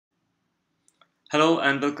Hello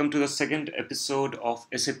and welcome to the second episode of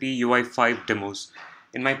SAP UI5 demos.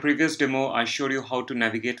 In my previous demo, I showed you how to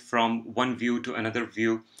navigate from one view to another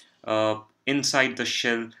view inside the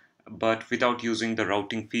shell, but without using the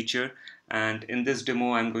routing feature. And in this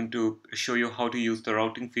demo, I'm going to show you how to use the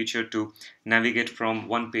routing feature to navigate from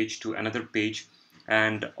one page to another page,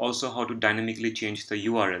 and also how to dynamically change the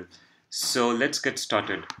URL. So let's get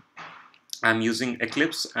started. I'm using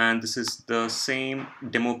Eclipse, and this is the same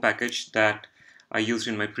demo package that I used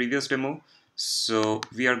in my previous demo. So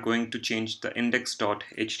we are going to change the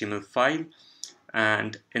index.html file,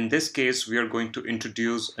 and in this case we are going to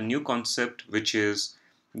introduce a new concept, which is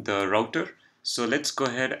the router. So let's go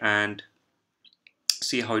ahead and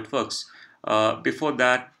see how it works. Before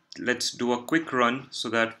that, let's do a quick run so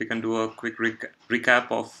that we can do a quick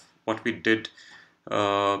recap of what we did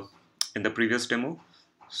uh, in the previous demo.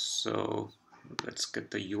 So let's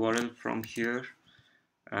get the URL from here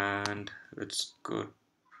and let's go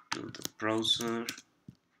to the browser.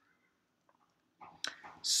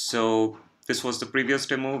 So this was the previous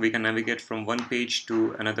demo. We can navigate from one page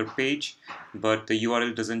to another page, but the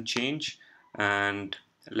URL doesn't change. And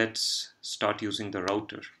let's start using the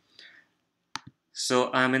router. So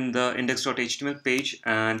I'm in the index.html page,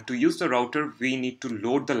 and to use the router we need to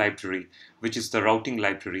load the library, which is the routing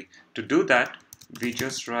library. To do that, we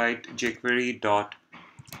just write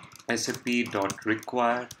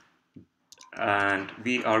jquery.sap.require, and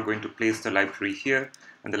we are going to place the library here,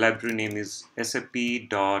 and the library name is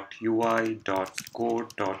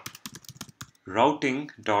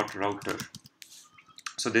sap.ui.core.routing.router.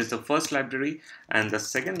 So this is the first library, and the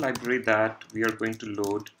second library that we are going to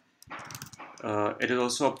load, it is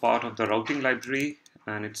also a part of the routing library,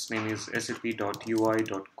 and its name is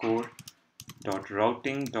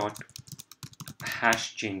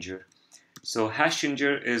sap.ui.core.routing.hashchanger. So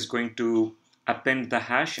hashchanger is going to append the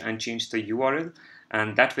hash and change the URL,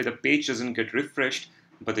 and that way the page doesn't get refreshed,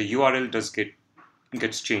 but the URL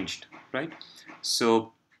gets changed, right?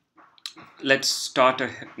 So let's start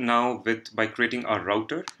now by creating our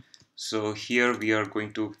router. So here we are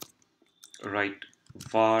going to write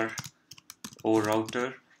var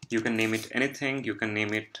router. You can name it anything. You can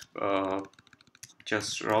name it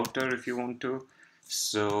just router if you want to.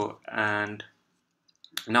 So, and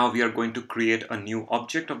now we are going to create a new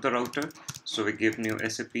object of the router. So we give new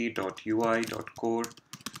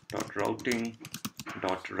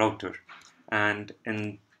sap.ui.core.routing.router, and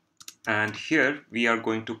here we are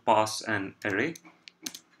going to pass an array.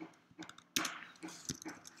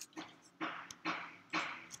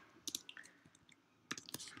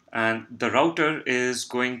 And the router is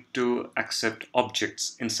going to accept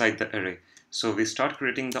objects inside the array. So we start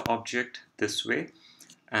creating the object this way,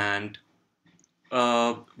 and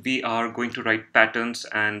we are going to write patterns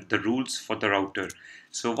and the rules for the router.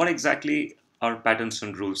 So what exactly are patterns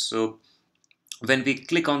and rules? So when we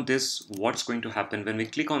click on this, what's going to happen? When we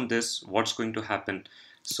click on this, what's going to happen?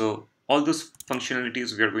 So all those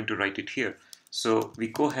functionalities, we are going to write it here. So we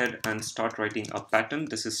go ahead and start writing a pattern.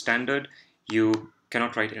 This is standard. You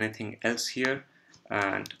cannot write anything else here.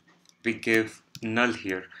 And we give null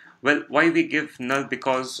here. Well, why we give null?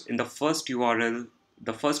 Because in the first URL,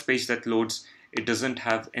 the first page that loads, it doesn't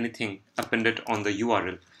have anything appended on the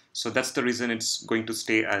URL. So that's the reason it's going to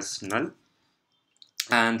stay as null.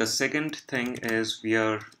 And the second thing is we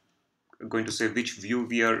are going to say which view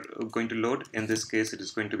we are going to load. In this case, it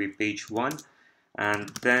is going to be page 1. And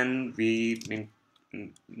then we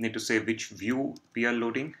need to say which view we are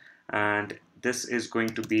loading. And this is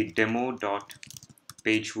going to be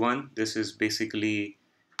demo.page1. This is basically,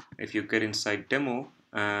 if you get inside demo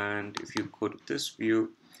and if you go to this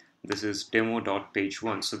view, this is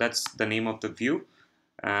demo.page1. So that's the name of the view.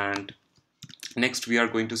 And next we are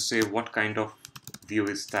going to say what kind of view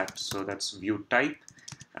is that. So that's view type,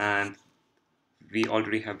 and we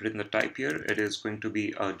already have written the type here. It is going to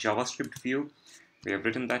be a JavaScript view. We have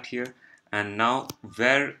written that here. And now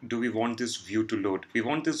where do we want this view to load? We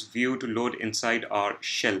want this view to load inside our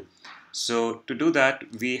shell. So to do that,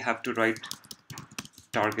 we have to write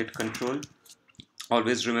target control.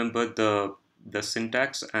 Always remember the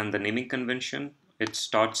syntax and the naming convention. It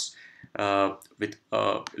starts with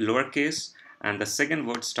a lowercase, and the second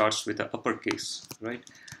word starts with an uppercase, right?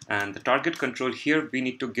 And the target control here, we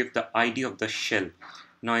need to give the ID of the shell.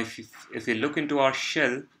 Now, if we look into our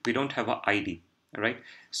shell, we don't have an ID, right?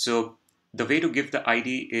 So the way to give the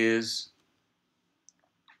ID is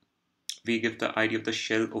we give the ID of the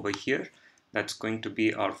shell over here. That's going to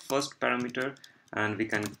be our first parameter, and we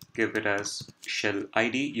can give it as shell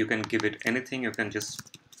ID. You can give it anything. You can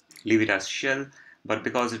just leave it as shell, but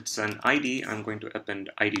because it's an ID, I'm going to append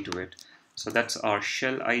ID to it. So that's our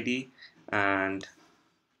shell ID, And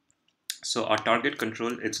so our target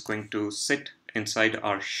control is going to sit inside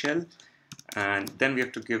our shell, and then we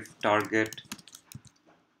have to give target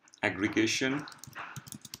aggregation,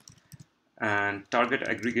 and target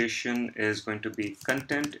aggregation is going to be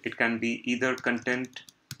content. It can be either content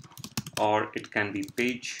or it can be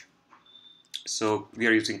page. So we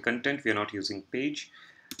are using content, we are not using page.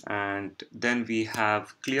 And then we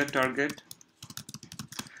have clear target.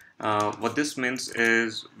 What this means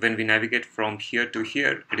is when we navigate from here to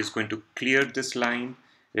here, it is going to clear this line,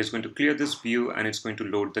 it is going to clear this view, and it's going to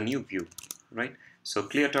load the new view, right? So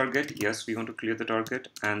clear target, yes, we want to clear the target.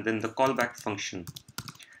 And then the callback function.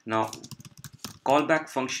 Now, callback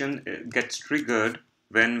function gets triggered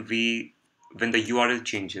when the URL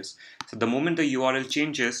changes. So the moment the URL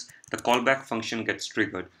changes, the callback function gets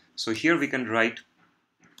triggered. So here we can write,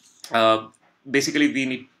 basically we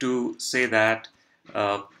need to say that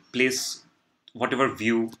place whatever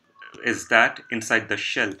view is that inside the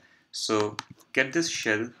shell. So get this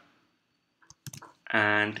shell,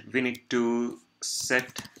 and we need to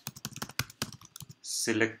set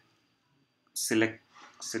selected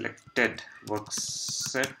work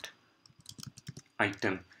set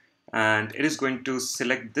item, and it is going to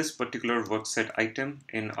select this particular work set item.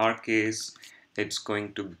 In our case, it's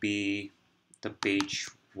going to be the page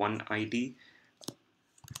 1 ID.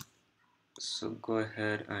 So go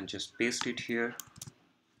ahead and just paste it here.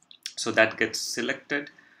 So that gets selected,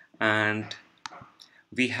 and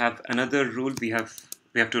we have another rule. We have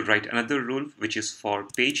to write another rule which is for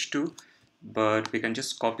page 2, but we can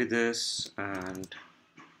just copy this and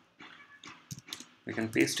we can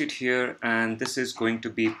paste it here, and this is going to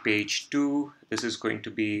be page 2. This is going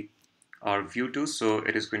to be our view 2, so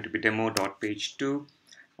it is going to be demo.page2,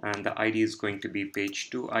 and the ID is going to be page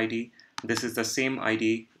 2 ID. This is the same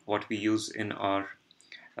ID what we use in our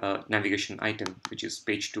navigation item, which is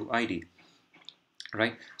page 2 ID,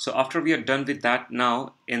 right? So after we are done with that,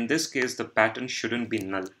 now in this case the pattern shouldn't be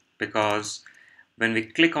null, because when we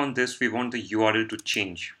click on this we want the URL to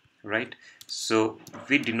change, right? So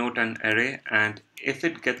we denote an array, and if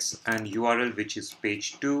it gets an URL which is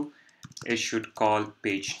page 2, it should call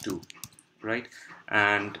page 2, right?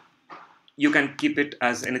 And you can keep it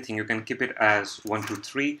as anything. You can keep it as 1, 2,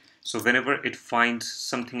 3. So whenever it finds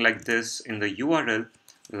something like this in the URL,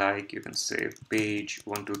 like you can say page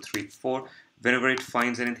 1, 2, 3, 4, whenever it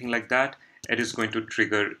finds anything like that, it is going to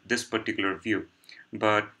trigger this particular view.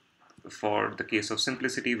 But for the case of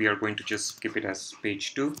simplicity, we are going to just keep it as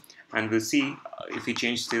page 2, and we'll see if we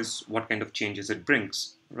change this, what kind of changes it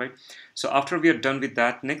brings, right? So after we are done with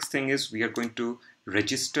that, next thing is we are going to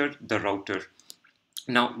register the router.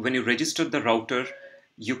 Now, when you register the router,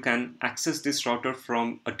 you can access this router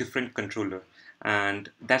from a different controller, and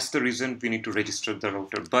that's the reason we need to register the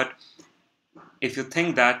router. But if you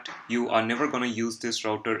think that you are never going to use this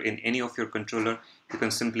router in any of your controller, you can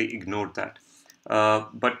simply ignore that.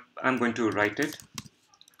 But I'm going to write it,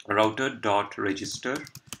 router.register,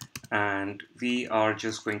 and we are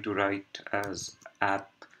just going to write as app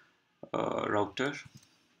router.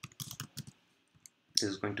 This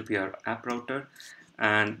is going to be our app router.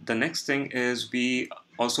 And the next thing is we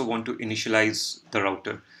also want to initialize the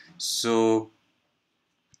router. So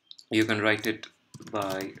you can write it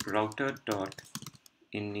by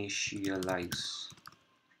router.initialize,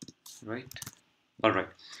 right? All right.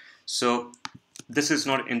 So this is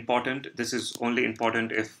not important. This is only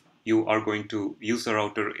important if you are going to use the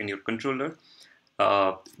router in your controller.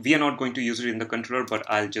 We are not going to use it in the controller, but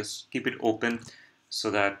I'll just keep it open so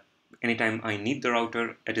that anytime I need the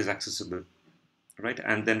router, it is accessible, right?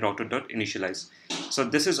 And then router.initialize. So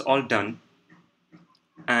this is all done,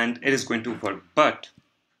 and it is going to work. But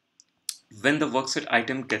when the workset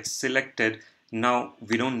item gets selected, now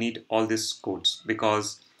we don't need all these codes,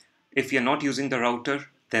 because if you're not using the router,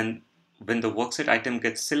 then when the workset item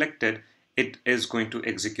gets selected, it is going to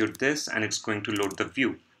execute this and it's going to load the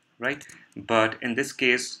view, right? But in this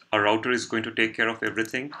case, our router is going to take care of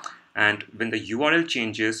everything, and when the URL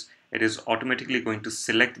changes, it is automatically going to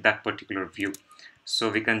select that particular view. So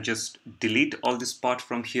we can just delete all this part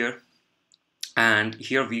from here, and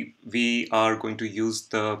here we are going to use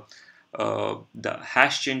the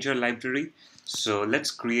hash changer library. So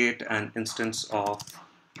let's create an instance of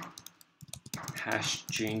hash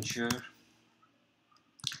changer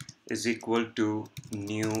is equal to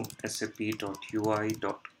new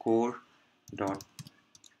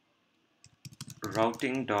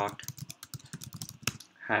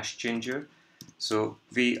sap.ui.core.routing.hashchanger. So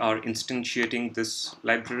we are instantiating this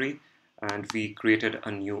library, and we created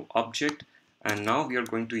a new object, and now we are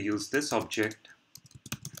going to use this object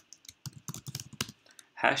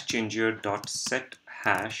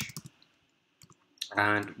hashchanger.setHash,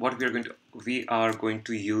 And what we are going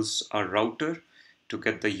to use a router to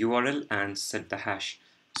get the URL and set the hash.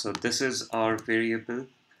 So this is our variable,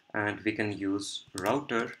 and we can use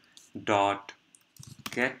router dot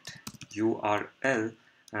get URL,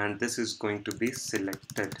 and this is going to be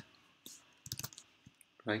selected,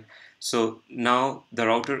 right? So now the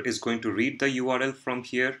router is going to read the URL from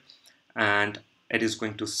here, and it is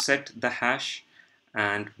going to set the hash,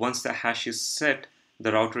 and once the hash is set,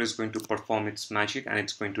 the router is going to perform its magic and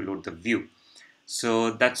it's going to load the view. So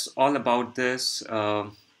that's all about this.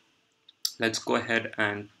 Let's go ahead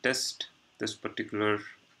and test this particular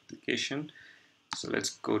application. So let's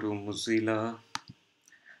go to Mozilla.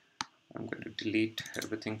 I'm going to delete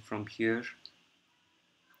everything from here.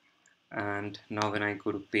 And now when I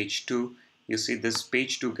go to page 2, you see this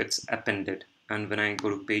page 2 gets appended, and when I go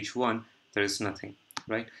to page 1, there is nothing,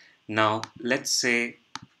 right? Now let's say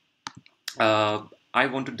I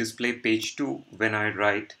want to display page 2 when I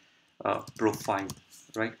write profile,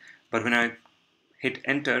 right? But when I hit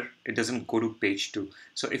enter, it doesn't go to page 2.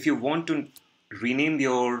 So if you want to rename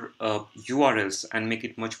your URLs and make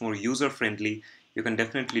it much more user friendly, you can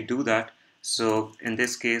definitely do that. So in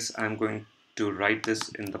this case, I'm going to write this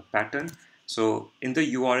in the pattern. So in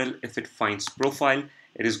the URL, if it finds profile,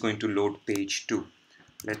 it is going to load page 2.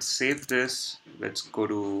 Let's save this.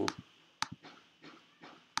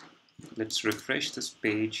 Let's refresh this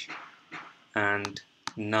page, and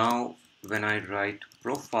now when I write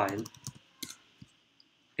profile,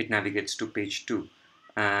 it navigates to page 2,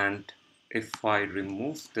 and if I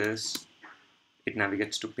remove this, it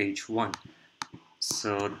navigates to page 1.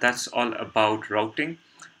 So that's all about routing.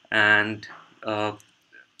 And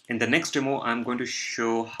in the next demo, I'm going to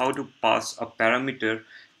show how to pass a parameter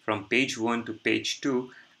from page 1 to page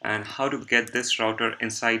 2, and how to get this router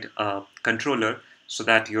inside a controller so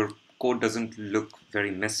that your code doesn't look very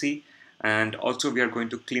messy. And also we are going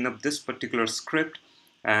to clean up this particular script,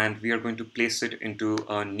 and we are going to place it into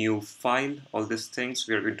a new file. All these things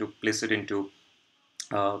we are going to place it into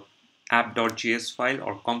app.js file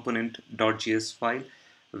or component.js file,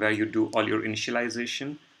 where you do all your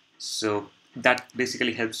initialization. So that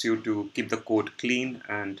basically helps you to keep the code clean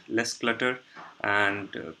and less clutter.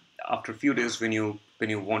 And after a few days, when you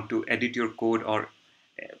want to edit your code or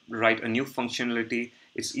write a new functionality,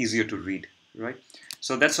 it's easier to read, right?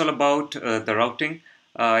 So that's all about the routing.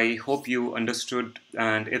 I hope you understood,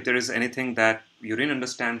 and if there is anything that you didn't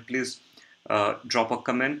understand, please drop a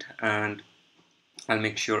comment, and I'll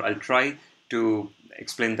make sure I'll try to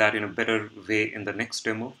explain that in a better way in the next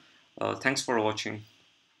demo. Thanks for watching.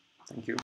 Thank you.